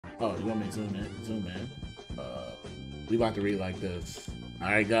Oh, you want me to zoom in? Zoom in. We about to read like this. All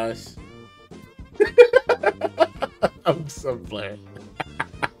right, guys. I'm so playing.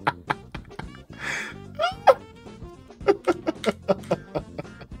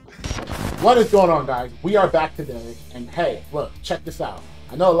 What is going on, guys? We are back today, and hey, look, check this out.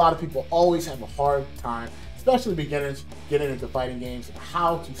 I know a lot of people always have a hard time, especially beginners, getting into fighting games, and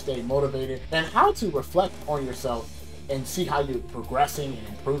how to stay motivated and how to reflect on yourself and see how you're progressing and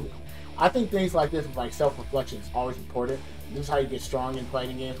improving. I think things like this, like self-reflection, is always important. This is how you get strong in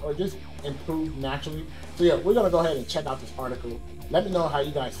fighting games or just improve naturally. So yeah, we're gonna go ahead and check out this article. Let me know how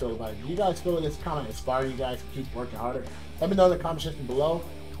you guys feel about it. Do you guys feel like it's kind of inspiring you guys to keep working harder? Let me know in the comment section below.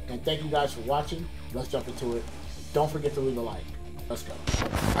 And thank you guys for watching. Let's jump into it. Don't forget to leave a like. Let's go.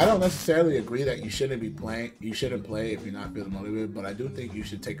 I don't necessarily agree that you shouldn't be playing. You shouldn't play if you're not feeling motivated, but I do think you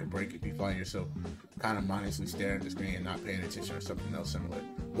should take a break if you find yourself kind of mindlessly staring at the screen and not paying attention or something else similar.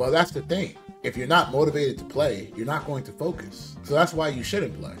 Well, that's the thing. If you're not motivated to play, you're not going to focus. So that's why you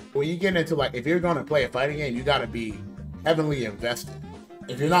shouldn't play. When you get into if you're going to play a fighting game, you got to be heavily invested.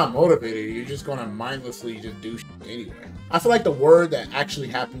 If you're not motivated, you're just going to mindlessly just do shit anyway. I feel like the word that actually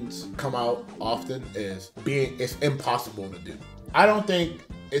happens come out often is it's impossible to do. I don't think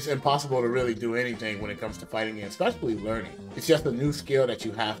it's impossible to really do anything when it comes to fighting games, especially learning. It's just a new skill that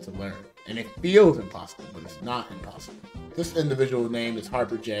you have to learn. And it feels impossible, but it's not impossible. This individual name is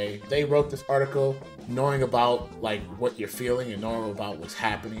Harper J. They wrote this article knowing about what you're feeling and knowing about what's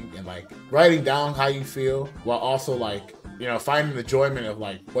happening and writing down how you feel while also finding the enjoyment of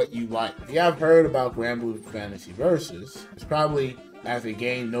what you like. If you have heard about Granblue Fantasy Versus, it's probably as a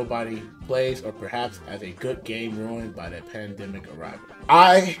game nobody plays or perhaps as a good game ruined by the pandemic arrival.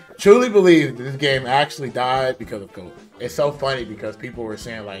 I truly believe that this game actually died because of COVID. It's so funny because people were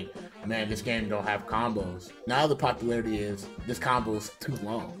saying man, this game don't have combos. Now the popularity is this combo is too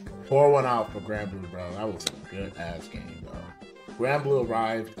long. Pour one out for Granblue, bro. That was a good ass game, bro. Granblue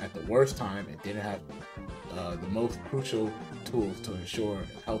arrived at the worst time and didn't have the most crucial tools to ensure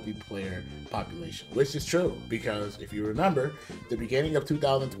a healthy player population, which is true because if you remember, the beginning of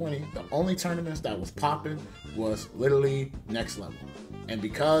 2020, the only tournaments that was popping was literally Next Level. And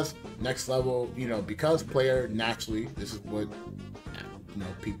because Next Level, because player naturally, this is what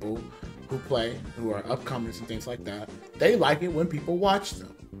people who play, who are upcomers and things like that, they like it when people watch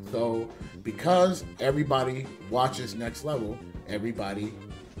them. So because everybody watches Next Level, everybody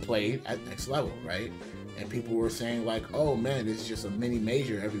played at Next Level, right? And people were saying oh man, this is just a mini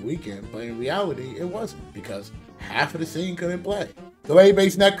major every weekend. But in reality, it wasn't because half of the scene couldn't play. The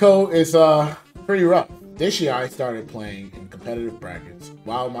lane-based netcode is pretty rough. This year I started playing in competitive brackets.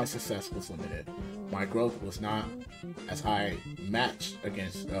 While my success was limited, my growth was not as I matched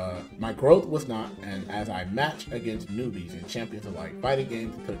against and as I matched against newbies and champions alike, fighting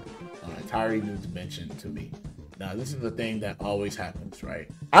games took an entirely new dimension to me. Now, this is the thing that always happens, right?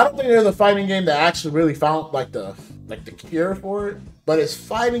 I don't think there's a fighting game that actually really found the cure for it, but it's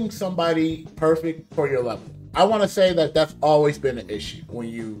fighting somebody perfect for your level. I want to say that that's always been an issue when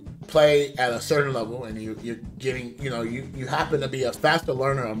you play at a certain level and you're getting, you happen to be a faster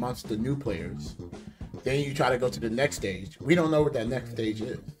learner amongst the new players. Then you try to go to the next stage. We don't know what that next stage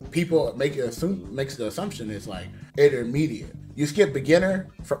is. People makes the assumption it's intermediate. You skip beginner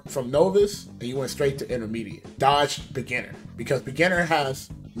from novice and you went straight to intermediate. Dodge beginner because beginner has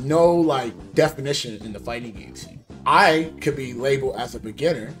no definition in the fighting game scene. I could be labeled as a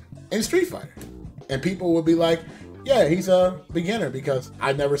beginner in Street Fighter, and people would be like, yeah, he's a beginner because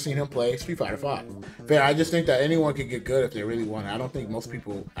I've never seen him play Street Fighter 5. Fair, I just think that anyone could get good if they really want it. I don't think most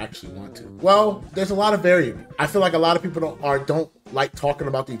people actually want to. Well, there's a lot of variables. I feel like a lot of people don't like talking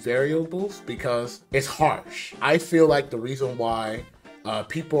about these variables because it's harsh. I feel like the reason why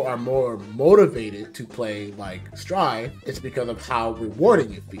people are more motivated to play Strive is because of how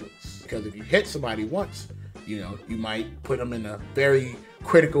rewarding it feels. Because if you hit somebody once, you might put them in a very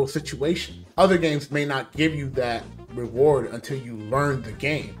critical situation. Other games may not give you that reward until you learn the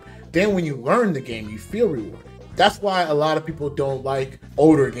game. Then when you learn the game, you feel rewarded. That's why a lot of people don't like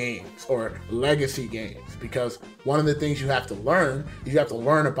older games or legacy games, because one of the things you have to learn is you have to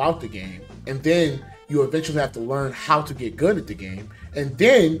learn about the game, and then you eventually have to learn how to get good at the game, and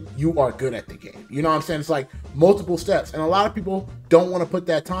then you are good at the game. You know what I'm saying? It's multiple steps, and a lot of people don't want to put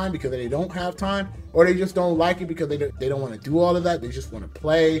that time because they don't have time, or they just don't like it because they don't want to do all of that. They just want to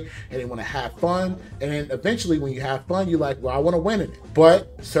play and they want to have fun, and then eventually when you have fun, you're like, well, I want to win in it.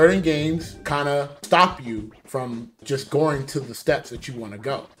 But certain games kind of stop you from just going to the steps that you want to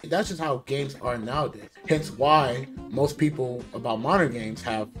go. That's just how games are nowadays. Hence why most people about modern games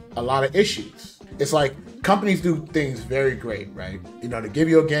have a lot of issues. It's like companies do things very great, right? You know, they give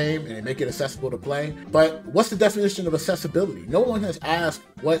you a game and they make it accessible to play. But what's the definition of accessibility? No one has asked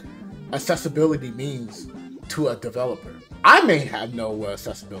what accessibility means to a developer. I may have know what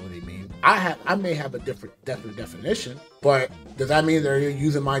accessibility means. I may have a different definition, but does that mean they're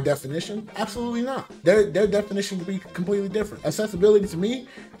using my definition? Absolutely not. Their definition could be completely different. Accessibility to me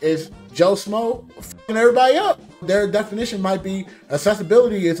is Joe Smo f***ing everybody up. Their definition might be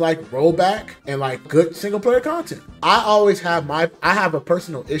accessibility is like rollback and like good single player content. I always have I have a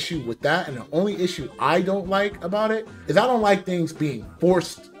personal issue with that, and the only issue I don't like about it is I don't like things being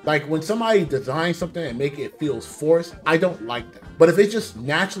forced. Like when somebody designs something and make it feels forced, I don't like that. But if it's just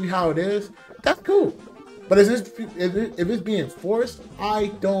naturally how it is, that's cool. But if it's being forced, I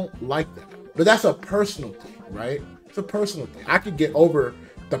don't like that. But that's a personal thing, right? It's a personal thing. I could get over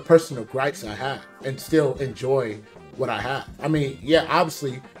the personal gripes I have and still enjoy what I have. I mean, yeah,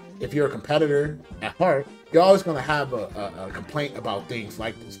 obviously, if you're a competitor at heart, you're always gonna have a complaint about things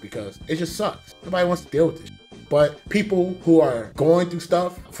like this because it just sucks. Nobody wants to deal with this. But people who are going through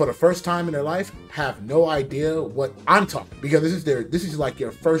stuff for the first time in their life have no idea what I'm talking, because this is like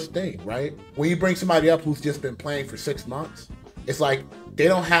your first thing, right? When you bring somebody up who's just been playing for 6 months, it's like they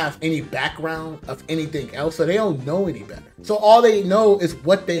don't have any background of anything else, so they don't know any better. So all they know is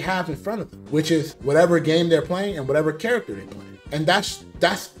what they have in front of them, which is whatever game they're playing and whatever character they're playing. And that's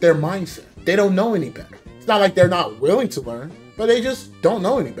their mindset. They don't know any better. It's not like they're not willing to learn, but they just don't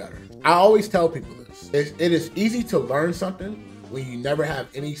know any better. I always tell people this. It is easy to learn something when you never have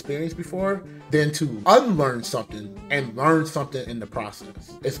any experience before than to unlearn something and learn something in the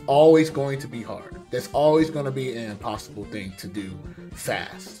process. It's always going to be hard. There's always going to be an impossible thing to do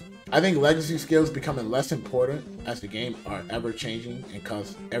fast. I think legacy skills becoming less important as the game are ever changing and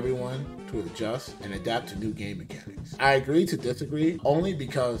cause everyone to adjust and adapt to new game mechanics. I agree to disagree only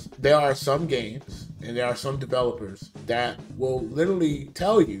because there are some games and there are some developers that will literally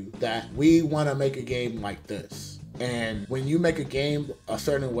tell you that we want to make a game like this. And when you make a game a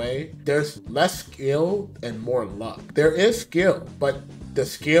certain way, there's less skill and more luck. There is skill, but the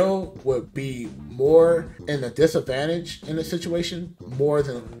skill would be more in a disadvantage in a situation more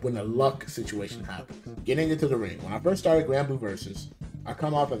than when a luck situation happens. Getting into the ring. When I first started Granblue Versus, I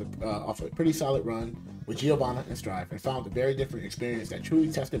come off a pretty solid run with Giovanna and Strive and found a very different experience that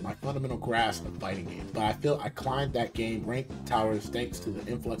truly tested my fundamental grasp of fighting games. But I feel I climbed that game rank towers thanks to the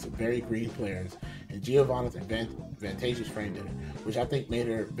influx of very green players and Giovanna's advantageous frame data, which I think made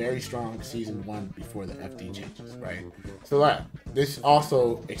her very strong season 1 before the FD changes, right? So this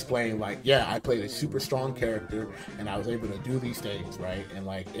also explained, like, yeah, I played a super strong character and I was able to do these things, right? And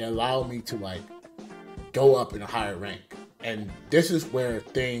like, it allowed me to like go up in a higher rank. And this is where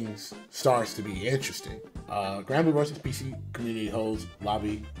things starts to be interesting. Granblue Versus PC community holds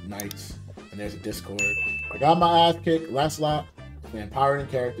lobby nights, and there's a Discord. I got my ass kicked. Lancelot is an empowering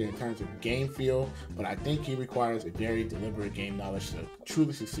character in terms of game feel, but I think he requires a very deliberate game knowledge to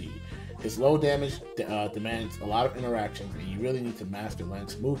truly succeed. His low damage demands a lot of interactions, and you really need to master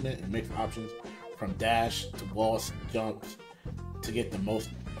lens movement and mix options from dash to walls, jumps to get the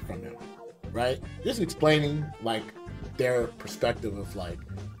most from him, right? Just explaining like their perspective of like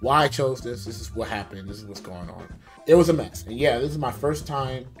why I chose this is what happened, this is what's going on. It was a mess, and yeah, this is my first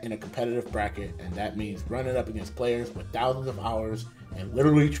time in a competitive bracket, and that means running up against players with thousands of hours and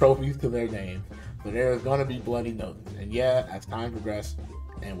literally trophies to their name. So there is going to be bloody noses, and yeah, as time progressed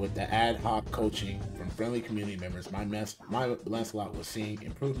and with the ad hoc coaching from friendly community members, my Lancelot was seeing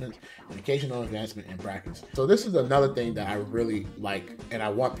improvements and occasional advancement in brackets. So this is another thing that I really like, and I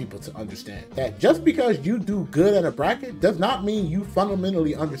want people to understand, that just because you do good at a bracket does not mean you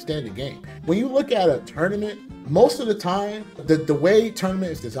fundamentally understand the game. When you look at a tournament, most of the time, the way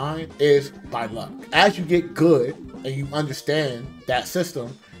tournament is designed is by luck. As you get good and you understand that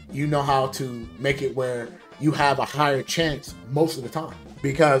system, you know how to make it where you have a higher chance most of the time.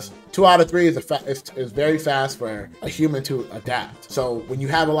 Because 2 out of 3 is very fast for a human to adapt. So when you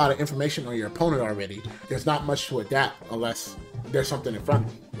have a lot of information on your opponent already, there's not much to adapt unless there's something in front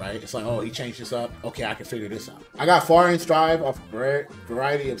of you, right? It's like, oh, he changed this up. Okay, I can figure this out. I got far in Strive off a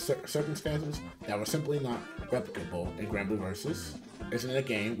variety of circumstances that were simply not replicable in Granblue Versus. Isn't a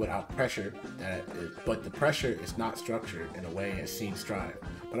game without pressure, but the pressure is not structured in a way as seen Strive.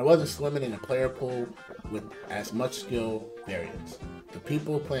 But I wasn't swimming in a player pool with as much skill variance. The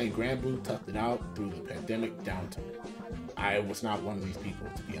people playing Granblue toughed it out through the pandemic downturn. I was not one of these people,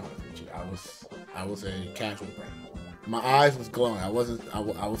 to be honest with you. I was a casual player. My eyes was glowing. I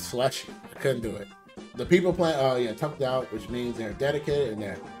was slushy. I couldn't do it. The people playing, toughed it out, which means they're dedicated and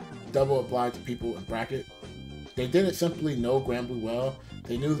they're double applied to people in bracket. They didn't simply know Granblue well.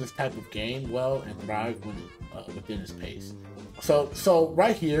 They knew this type of game well and thrived within its pace. So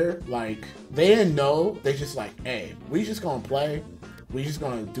right here, like, they didn't know. They just like, hey, we just gonna play. We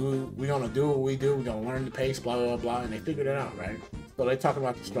gonna do what we do. We're gonna learn the pace, blah, blah, blah. And they figured it out, right? So they're talking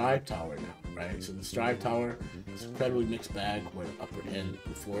about the Strive Tower now, right? So the Strive Tower is an incredibly mixed bag where the upper end,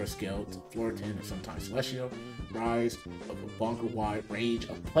 the floor is scaled to floor 10 and sometimes celestial, rise of a bunker-wide range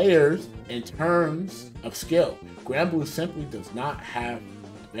of players in terms of skill. Granblue simply does not have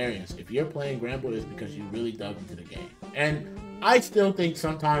variance. If you're playing Granblue, it's because you really dug into the game. And I still think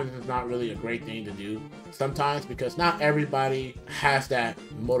sometimes it's not really a great thing to do. Sometimes, because not everybody has that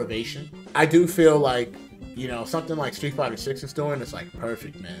motivation. I do feel like, you know, something like Street Fighter 6 is doing, it's like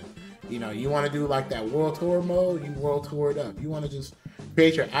perfect, man. You know, you want to do like that World Tour mode, you World Tour it up. You want to just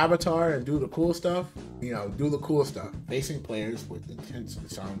create your avatar and do the cool stuff, you know, do the cool stuff. Facing players with intense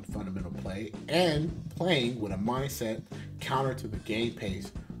and sound fundamental play and playing with a mindset counter to the game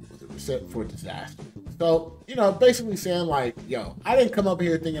pace with a recipe for disaster. So, you know, basically saying like, yo, I didn't come up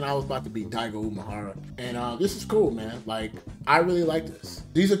here thinking I was about to be Daigo Umehara. And this is cool, man. Like, I really like this.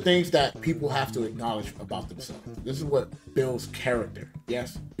 These are things that people have to acknowledge about themselves. This is what builds character.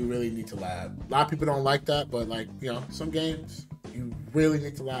 Yes, you really need to lab. A lot of people don't like that, but like, you know, some games, you really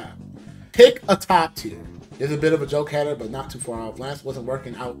need to lab. Pick a top tier. There's a bit of a joke header, but not too far off. Lance wasn't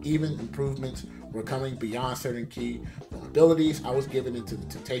working out. Even improvements were coming beyond certain key vulnerabilities. I was given into the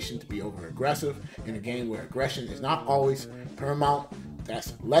temptation to be over aggressive in a game where aggression is not always paramount.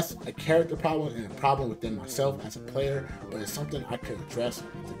 That's less a character problem and a problem within myself as a player, but it's something I could address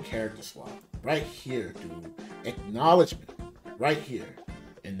with the character swap. Right here, dude. Acknowledgement. Right here.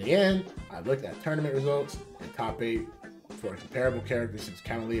 In the end, I looked at tournament results and top 8 for a comparable character since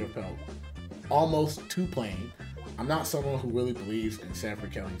Cavalier felt almost too plain. I'm not someone who really believes in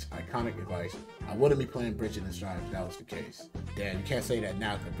Sanford Kelly's iconic advice. I wouldn't be playing Bridget and Strive if that was the case. Damn, you can't say that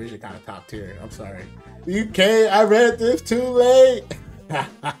now because Bridget kind of top tier. I'm sorry. UK, I read this too late.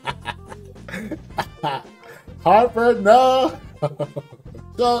 Harper, no.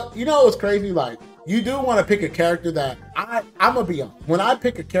 So, you know what's crazy? Like, you do want to pick a character that I'm going to be honest. When I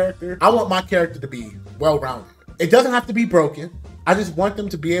pick a character, I want my character to be well-rounded. It doesn't have to be broken. I just want them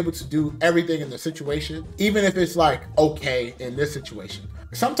to be able to do everything in the situation, even if it's like okay in this situation.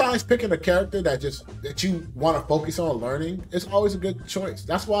 Sometimes picking a character that you want to focus on learning is always a good choice.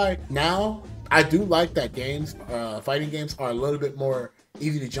 That's why now I do like that fighting games are a little bit more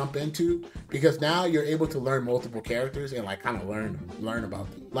easy to jump into, because now you're able to learn multiple characters and like kind of learn about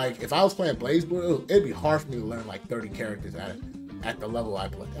them. Like if I was playing BlazBlue, it'd be hard for me to learn like 30 characters at the level I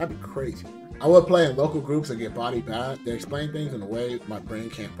play. That'd be crazy. I would play in local groups and get bodied bad. They explain things in a way my brain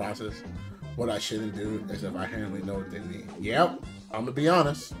can't process what I shouldn't do as if I handily know what they mean. Yep, I'm gonna be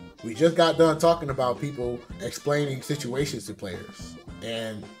honest. We just got done talking about people explaining situations to players,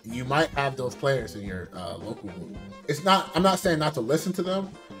 and you might have those players in your local group. I'm not saying not to listen to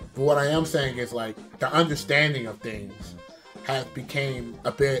them, but what I am saying is like the understanding of things has became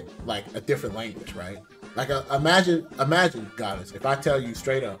a bit like a different language, right? Like imagine Goddess, if I tell you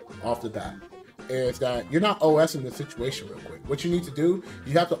straight up off the bat, is that you're not OSing the situation real quick. What you need to do,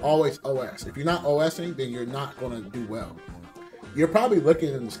 you have to always OS. If you're not OSing, then you're not going to do well. You're probably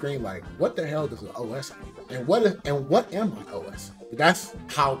looking at the screen like, what the hell does an OS mean? And what am I OS? That's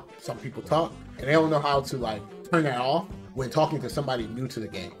how some people talk, and they don't know how to like turn that off when talking to somebody new to the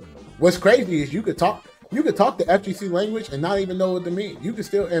game. What's crazy is you could talk the FGC language and not even know what it means. You can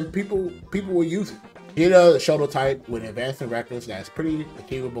still, and people will use it. Get a shuttle type with advanced records that's pretty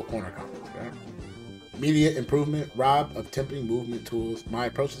achievable corner combos, right? Immediate improvement, robbed of tempting movement tools. My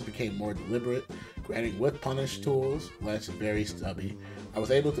approaches became more deliberate, granting with punish tools, less very stubby. I was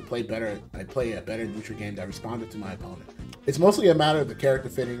able to play better. I play a better neutral game that responded to my opponent. It's mostly a matter of the character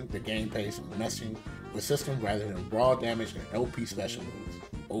fitting, the game pace, and meshing with system rather than raw damage and OP special moves.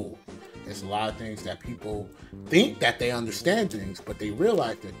 Oh, there's a lot of things that people think that they understand things, but they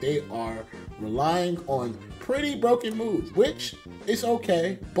realize that they are relying on pretty broken moves, which is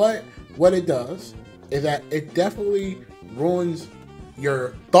okay, but what it does is that it definitely ruins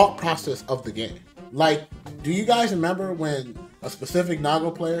your thought process of the game. Like, do you guys remember when a specific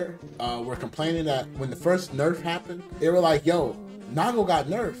Nago player were complaining that when the first nerf happened, they were like, yo, Nago got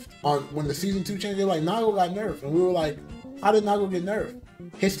nerfed. When the season 2 changed, they were like, Nago got nerfed. And we were like, how did Nago get nerfed?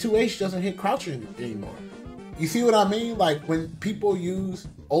 His 2H doesn't hit crouching anymore. You see what I mean? Like when people use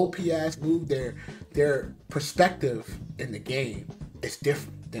OP-ass move, their perspective in the game is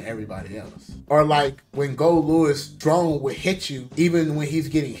different than everybody else. Or like when Go Lewis drone would hit you even when he's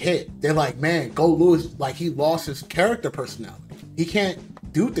getting hit. They're like, man, Go Lewis, like he lost his character personality. He can't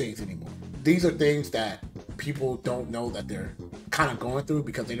do things anymore. These are things that people don't know that they're kind of going through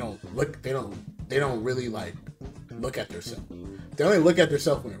because they don't really like look at themselves. They only look at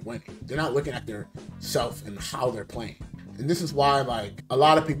themselves when they're winning. They're not looking at their self and how they're playing. And this is why like a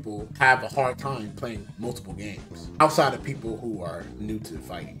lot of people have a hard time playing multiple games outside of people who are new to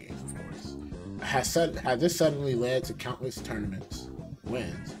fighting games, of course. Has this suddenly led to countless tournaments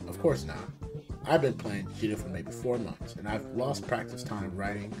wins? Of course not. I've been playing Jiu for maybe 4 months, and I've lost practice time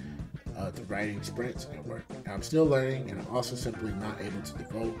writing sprints and work. And I'm still learning, and I'm also simply not able to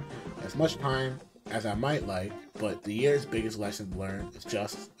devote as much time as I might like, but the year's biggest lesson learned is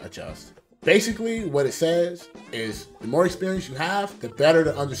just adjust. Basically, what it says is the more experience you have, the better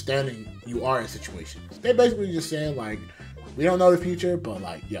the understanding you are in situations. They're basically just saying like, we don't know the future, but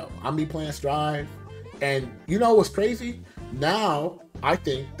like, yo, I'm be playing Strive. And you know what's crazy? Now, I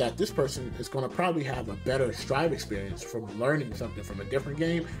think that this person is going to probably have a better Strive experience from learning something from a different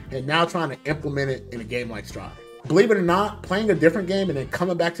game and now trying to implement it in a game like Strive. Believe it or not, playing a different game and then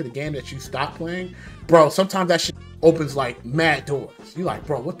coming back to the game that you stopped playing, bro, sometimes that shit opens like mad doors. You're like,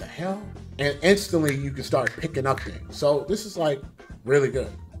 bro, what the hell? And instantly you can start picking up things. So this is like really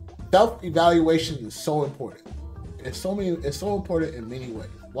good. Self-evaluation is so important. It's so important in many ways.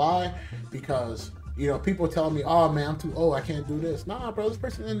 Why? Because, you know, people telling me, oh man, I'm too old, I can't do this. Nah, bro, this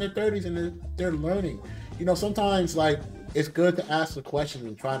person in their 30s and they're learning. You know, sometimes like it's good to ask the question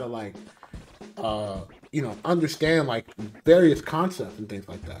and try to like, you know, understand like various concepts and things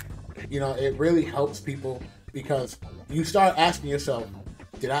like that. You know, it really helps people because you start asking yourself,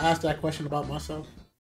 did I ask that question about myself?